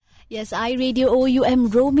Yes, iRadio OUM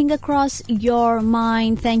roaming across your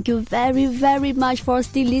mind. Thank you very, very much for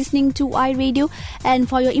still listening to iRadio. And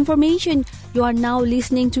for your information, you are now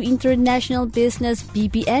listening to International Business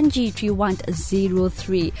BBNG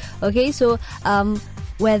 3103. Okay, so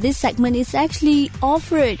where this segment is actually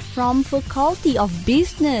offered from Faculty of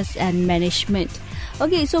Business and Management.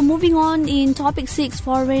 Okay, so moving on in topic 6,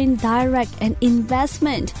 foreign direct and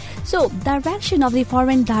investment. So, direction of the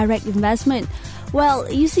foreign direct investment.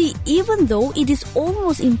 Well, you see, even though it is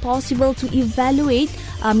almost impossible to evaluate,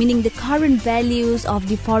 meaning the current values of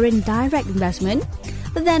the foreign direct investment,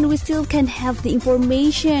 but then we still can have the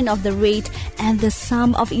information of the rate and the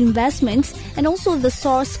sum of investments and also the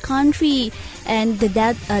source country and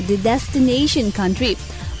the destination country.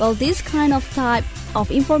 Well, this kind of type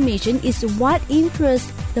of information is what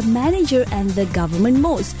interests the manager and the government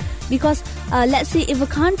most. Because let's say if a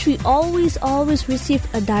country always receives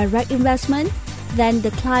a direct investment, then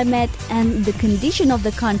the climate and the condition of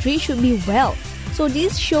the country should be well. So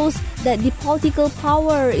this shows that the political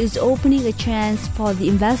power is opening a chance for the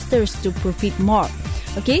investors to profit more.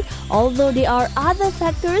 Okay, although there are other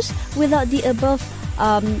factors, without the above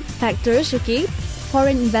factors, okay,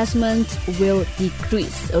 foreign investments will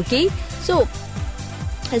decrease. Okay, so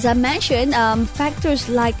as I mentioned, factors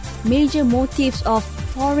like major motives of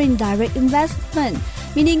foreign direct investment,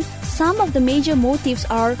 meaning some of the major motives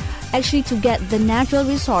are actually to get the natural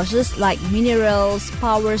resources like minerals,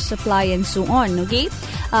 power supply, and so on. Okay,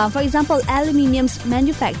 for example, aluminium's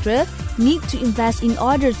manufacturer need to invest in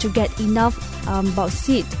order to get enough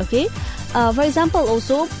bauxite. Okay, for example,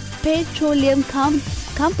 also petroleum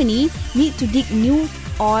company need to dig new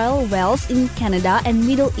oil wells in Canada and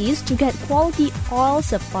Middle East to get quality oil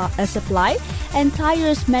supply, and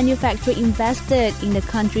tires manufacturer invested in the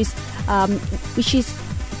countries which is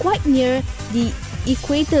quite near the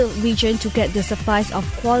equator region to get the supplies of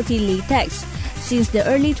quality latex. Since the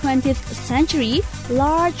early 20th century,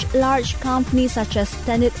 large companies such as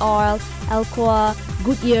Standard Oil, Alcoa,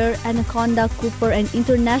 Goodyear, Anaconda, Cooper, and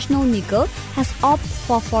International Nickel has opted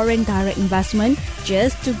for foreign direct investment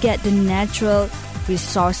just to get the natural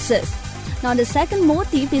resources. Now, the second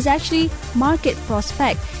motive is actually market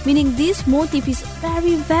prospect, meaning this motive is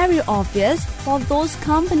very, very obvious for those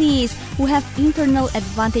companies who have internal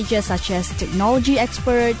advantages such as technology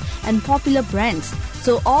expert and popular brands.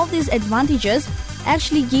 So all these advantages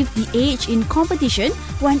actually give the edge in competition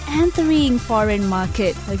when entering foreign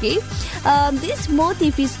market. Okay, this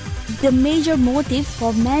motive is the major motive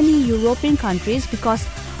for many European countries because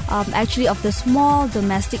actually of the small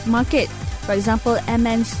domestic market. For example,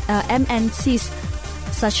 MNCs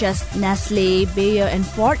such as Nestle, Bayer, and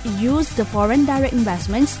Ford use the foreign direct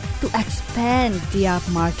investments to expand their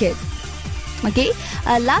market. Okay,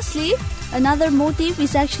 lastly, another motive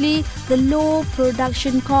is actually the low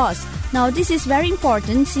production cost. Now, this is very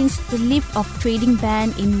important since the lift of trading ban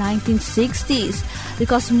in 1960s,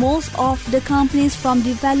 because most of the companies from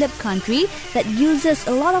developed country that uses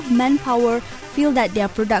a lot of manpower feel that their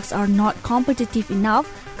products are not competitive enough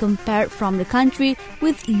compared from the country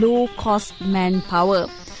with low-cost manpower.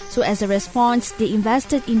 So as a response, they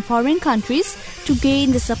invested in foreign countries to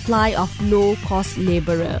gain the supply of low-cost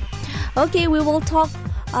laborer. Okay, we will talk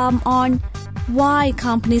on why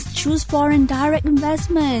companies choose foreign direct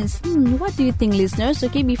investments. What do you think, listeners?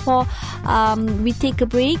 Okay, before we take a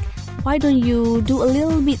break, why don't you do a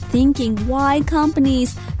little bit thinking why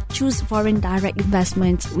companies choose foreign direct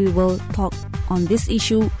investments? We will talk on this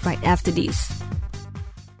issue right after this.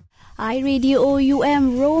 iRadio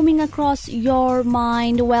OUM roaming across your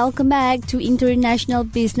mind. Welcome back to International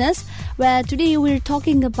Business, where today we're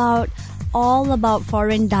talking all about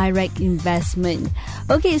foreign direct investment.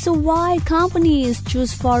 Okay, so why companies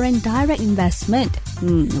choose foreign direct investment?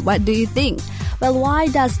 What do you think? Well, why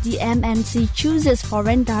does the MNC chooses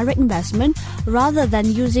foreign direct investment rather than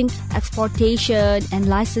using exportation and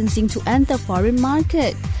licensing to enter foreign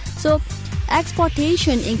market? So,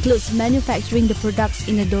 exportation includes manufacturing the products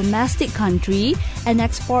in a domestic country and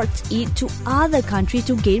exports it to other countries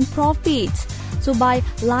to gain profits. So by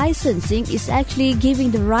licensing, it's actually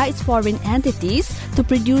giving the rights foreign entities to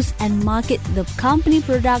produce and market the company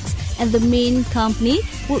products, and the main company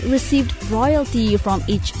will receive royalty from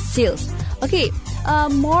each sales. Okay,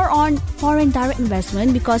 more on foreign direct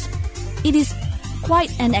investment because it is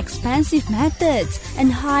quite an expensive method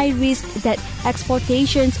and high risk that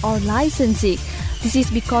exportations or licensing. This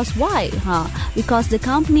is because why? Because the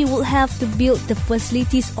company will have to build the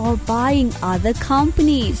facilities or buying other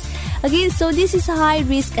companies. Okay, so this is high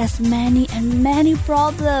risk as many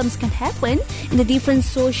problems can happen in the different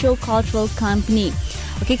socio-cultural company.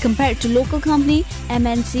 Okay, compared to local company,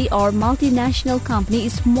 MNC or multinational company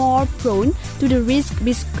is more prone to the risk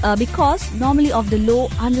because normally of the low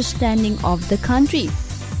understanding of the country.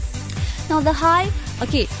 Now the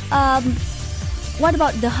what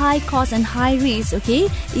about the high cost and high risk? Okay,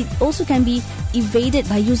 it also can be evaded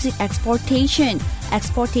by using exportation.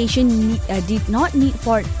 Exportation did not need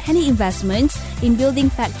for any investments in building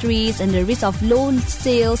factories, and the risk of low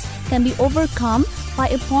sales can be overcome by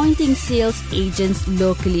appointing sales agents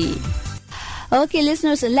locally. Okay,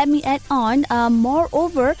 listeners, let me add on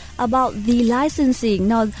moreover about the licensing.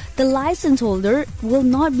 Now, the license holder will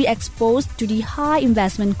not be exposed to the high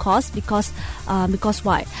investment cost because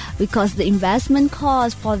why? Because the investment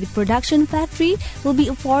cost for the production factory will be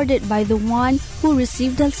afforded by the one who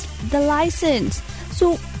received the license.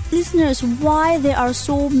 So, listeners, why there are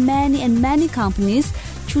so many companies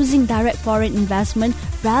choosing direct foreign investment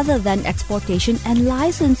rather than exportation and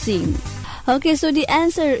licensing? Okay, so the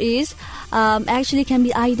answer is actually can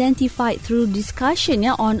be identified through discussion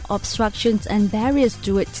on obstructions and barriers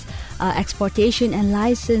towards exportation and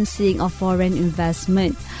licensing of foreign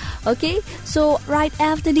investment. Okay, so right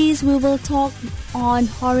after this, we will talk on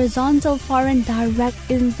horizontal foreign direct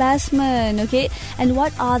investment. Okay, and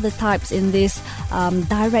what are the types in this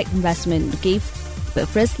direct investment? Okay, but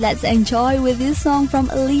first, let's enjoy with this song from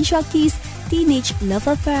Alicia Keys, Teenage Love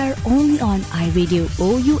Affair, only on iRadio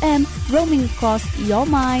OUM, roaming across your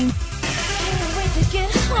mind. Can't wait to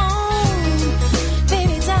get home.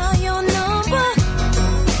 Baby, dial your number.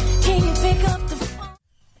 Can you pick up the phone?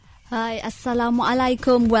 Hi,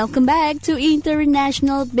 Assalamualaikum. Welcome back to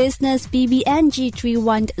International Business BBNG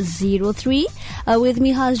 3103 with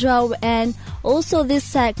me, Hazra, and also this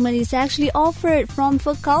segment is actually offered from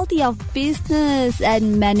Faculty of Business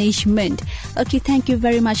and Management. Okay, thank you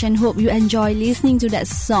very much and hope you enjoy listening to that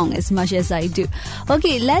song as much as I do.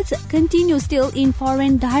 Okay, let's continue still in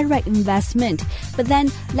foreign direct investment, but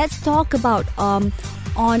then let's talk about on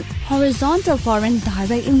horizontal foreign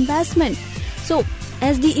direct investment. So,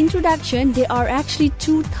 as the introduction, there are actually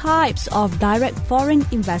two types of direct foreign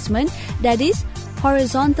investment, that is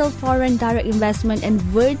horizontal foreign direct investment and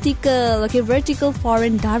vertical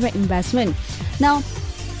foreign direct investment. Now,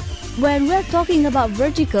 when we're talking about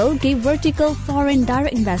vertical foreign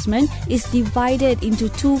direct investment is divided into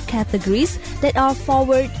two categories that are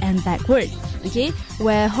forward and backward. Okay,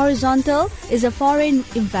 where horizontal is a foreign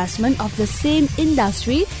investment of the same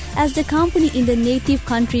industry as the company in the native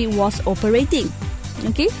country was operating.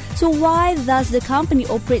 Okay, so why does the company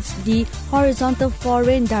operates the horizontal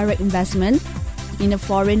foreign direct investment in a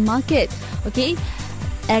foreign market? Okay,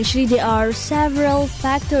 actually there are several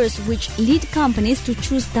factors which lead companies to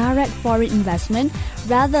choose direct foreign investment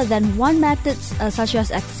rather than one method such as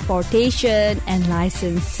exportation and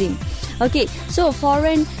licensing. Okay, so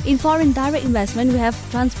in foreign direct investment we have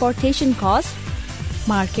transportation costs,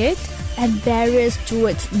 market, and barriers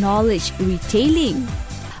towards knowledge retailing.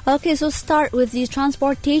 Okay, so start with the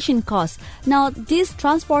transportation cost. Now, this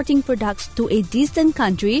transporting products to a distant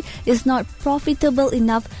country is not profitable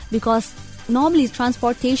enough because normally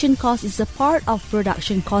transportation cost is a part of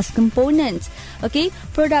production cost components. Okay,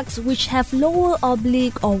 products which have lower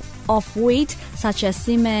oblique of weight such as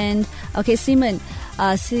cement,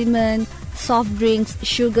 soft drinks,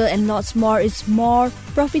 sugar, and lots more is more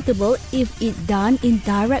profitable if it done in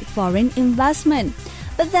direct foreign investment.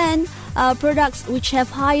 But then products which have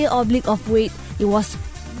higher oblique of weight, it was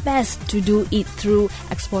best to do it through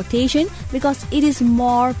exportation because it is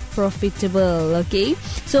more profitable. Okay,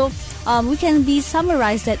 so we can be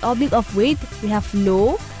summarized that oblique of weight, we have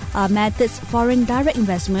low methods foreign direct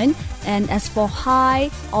investment, and as for high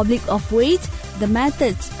oblique of weight, the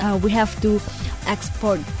methods we have to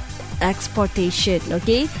exportation.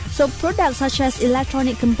 Okay, so products such as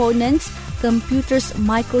electronic components, computers,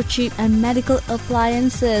 microchip, and medical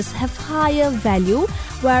appliances have higher value,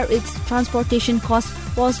 where its transportation cost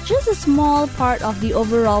was just a small part of the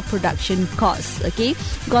overall production cost. Okay,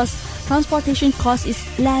 because transportation cost is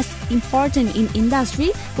less important in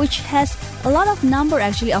industry which has a lot of number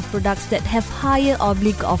actually of products that have higher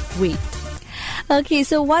oblique of weight. Okay,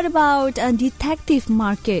 so what about detective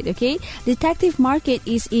market? Okay, detective market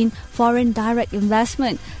is in foreign direct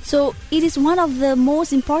investment. So it is one of the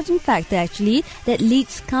most important factor actually that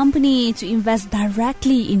leads company to invest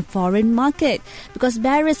directly in foreign market, because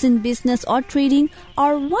barriers in business or trading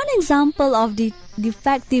are one example of the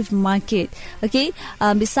defective market. Okay,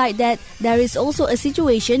 beside that, there is also a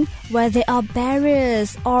situation where there are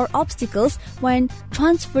barriers or obstacles when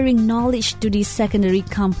transferring knowledge to the secondary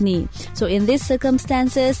company. So in these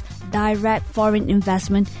circumstances, direct foreign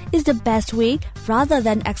investment is the best way rather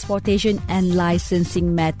than exportation and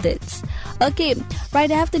licensing methods. Okay, right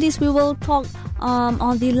after this, we will talk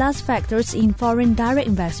on the last factors in foreign direct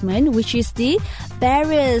investment, which is the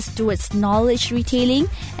barriers towards knowledge retailing.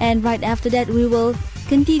 And right after that, we will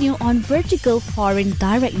continue on vertical foreign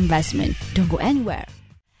direct investment. Don't go anywhere.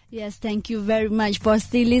 Yes, thank you very much for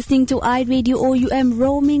still listening to iRadio OUM,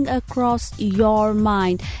 roaming across your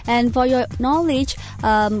mind. And for your knowledge,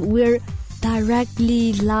 we're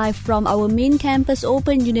directly live from our main campus,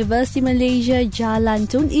 Open University Malaysia, Jalan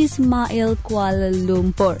Tun Ismail, Kuala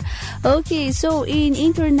Lumpur. Okay, so in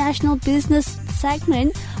international business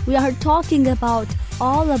segment, we are talking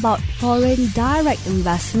all about foreign direct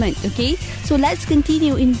investment. Okay, so let's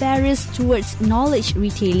continue in barriers towards knowledge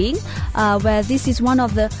retailing, where this is one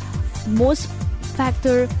of the most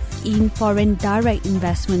factor in foreign direct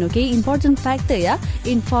investment. Okay, important factor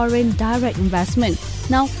in foreign direct investment.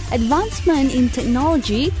 Now, advancement in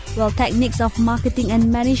technology, techniques of marketing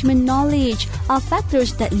and management knowledge are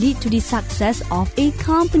factors that lead to the success of a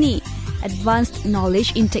company. Advanced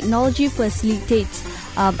knowledge in technology facilitates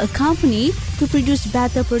a company to produce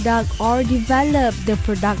better product or develop the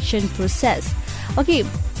production process. Okay,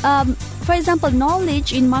 for example,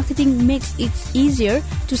 knowledge in marketing makes it easier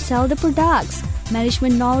to sell the products.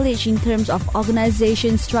 Management knowledge in terms of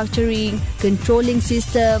organization structuring, controlling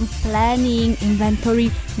system, planning,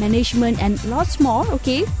 inventory management, and lots more.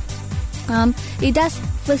 Okay, it does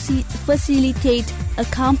facilitate a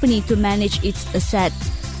company to manage its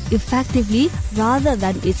assets effectively rather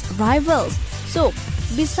than its rivals. So,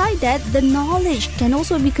 beside that, the knowledge can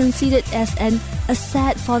also be considered as an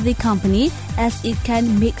asset for the company, as it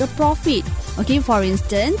can make a profit. Okay, for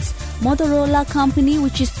instance, Motorola company,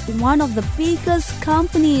 which is one of the biggest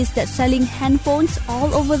companies that's selling handphones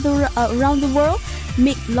all over around the world,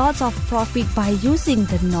 make lots of profit by using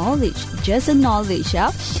the knowledge, just the knowledge.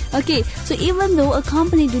 Okay, so even though a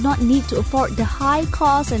company do not need to afford the high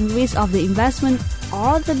cost and risk of the investment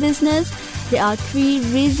or the business, there are 3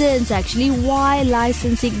 reasons actually why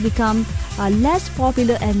licensing become less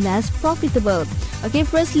popular and less profitable. Okay,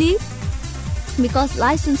 firstly, because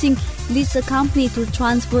licensing leads a company to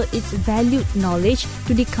transfer its valued knowledge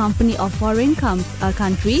to the company or foreign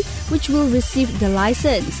country which will receive the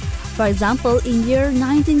license. For example, in year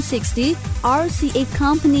 1960, RCA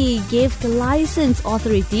company gave the license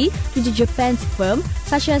authority to the Japan's firm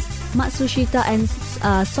such as Matsushita and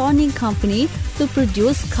Sony company to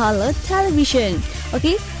produce color television.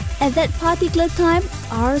 Okay, at that particular time,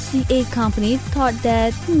 RCA company thought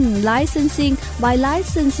that licensing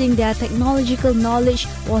their technological knowledge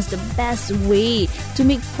was the best way to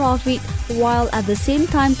make profit, while at the same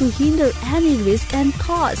time to hinder any risk and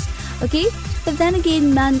cost. Okay, but then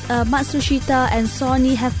again, Matsushita and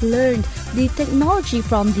Sony have learned the technology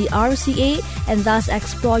from the RCA and thus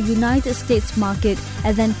explore United States market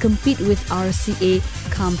and then compete with RCA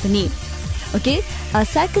company. Okay,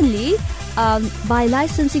 secondly, by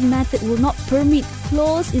licensing method will not permit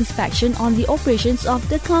close inspection on the operations of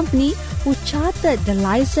the company who chartered the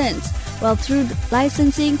license. Well, through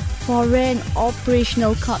licensing, foreign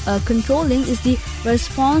operational controlling is the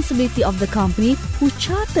responsibility of the company who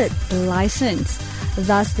chartered the license.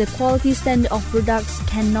 Thus, the quality standard of products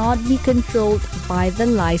cannot be controlled by the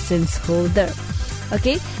license holder.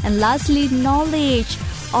 Okay, and lastly, knowledge.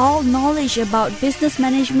 All knowledge about business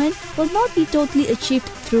management will not be totally achieved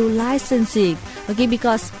through licensing. Okay,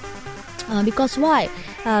 because why?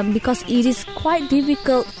 Because it is quite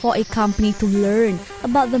difficult for a company to learn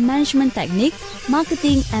about the management technique,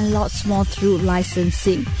 marketing, and lots more through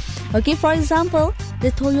licensing. Okay, for example,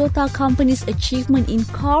 the Toyota company's achievement in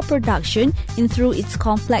car production through its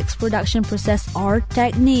complex production process or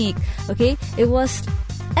technique. Okay, it was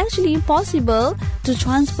actually impossible to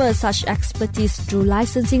transfer such expertise through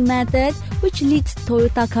licensing method, which leads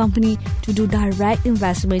Toyota company to do direct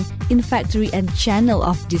investment in factory and channel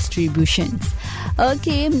of distributions.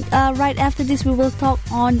 Okay, right after this we will talk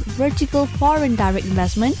on vertical foreign direct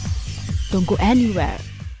investment. Don't go anywhere.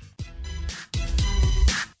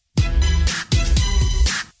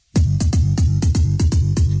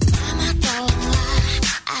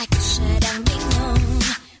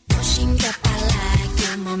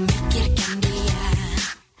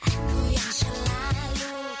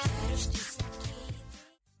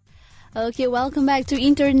 Okay, welcome back to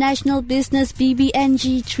International Business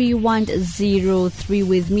BBNG 3103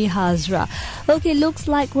 with me, Hazra. Okay, looks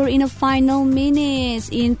like we're in the final minutes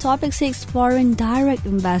in topic 6, foreign direct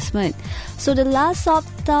investment. So the last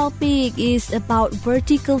subtopic is about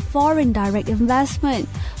vertical foreign direct investment.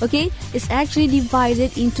 Okay, it's actually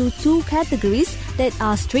divided into 2 categories that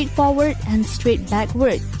are straightforward and straight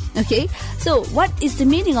backward. Okay, so what is the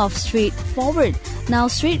meaning of straightforward? Now,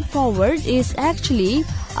 straightforward is actually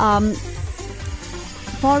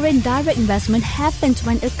foreign direct investment happens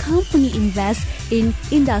when a company invests in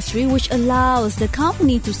industry which allows the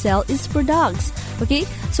company to sell its products. Okay,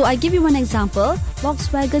 so I give you one example.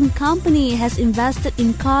 Volkswagen company has invested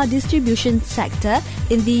in car distribution sector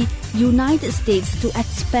in the United States to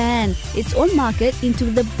expand its own market into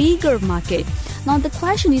the bigger market. Now the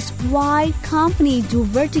question is, why company do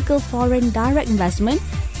vertical foreign direct investment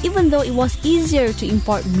even though it was easier to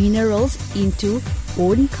import minerals into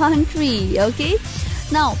own country? Okay,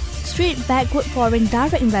 now straight backward foreign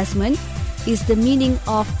direct investment is the meaning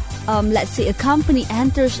of let's say a company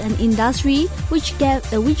enters an industry which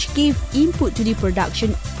give input to the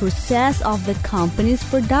production process of the company's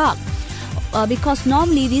product, because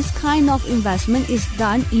normally this kind of investment is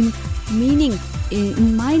done in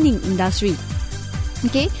mining industry.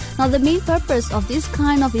 Okay, now the main purpose of this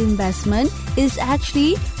kind of investment is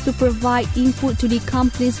actually to provide input to the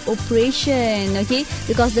company's operation. Okay,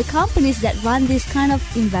 because the companies that run this kind of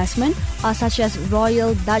investment are such as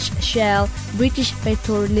Royal Dutch Shell, British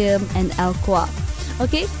Petroleum, and Alcoa.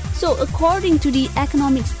 Okay, so according to the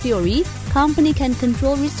economics theory, company can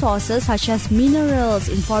control resources such as minerals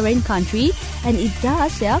in foreign country, and it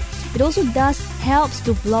also helps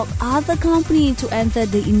to block other company to enter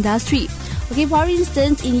the industry. Okay, for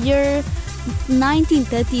instance, in year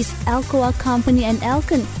 1930s, Alcoa Company and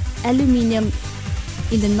Elkin Aluminium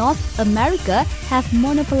in the North America have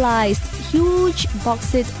monopolized huge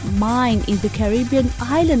bauxite mine in the Caribbean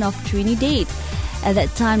island of Trinidad. At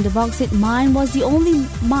that time, the bauxite mine was the only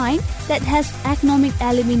mine that has economic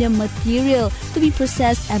aluminium material to be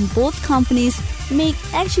processed, and both companies make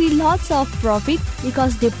actually lots of profit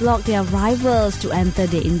because they block their rivals to enter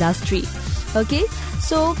the industry. Okay,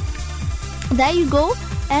 so there you go,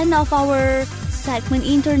 end of our segment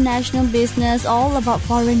International Business, all about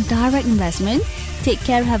foreign direct investment. Take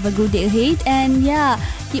care, have a good day ahead, and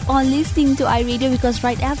keep on listening to iRadio, because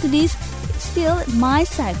right after this, still my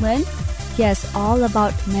segment, all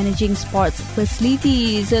about managing sports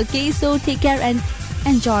facilities. Okay, so take care and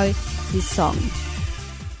enjoy this song.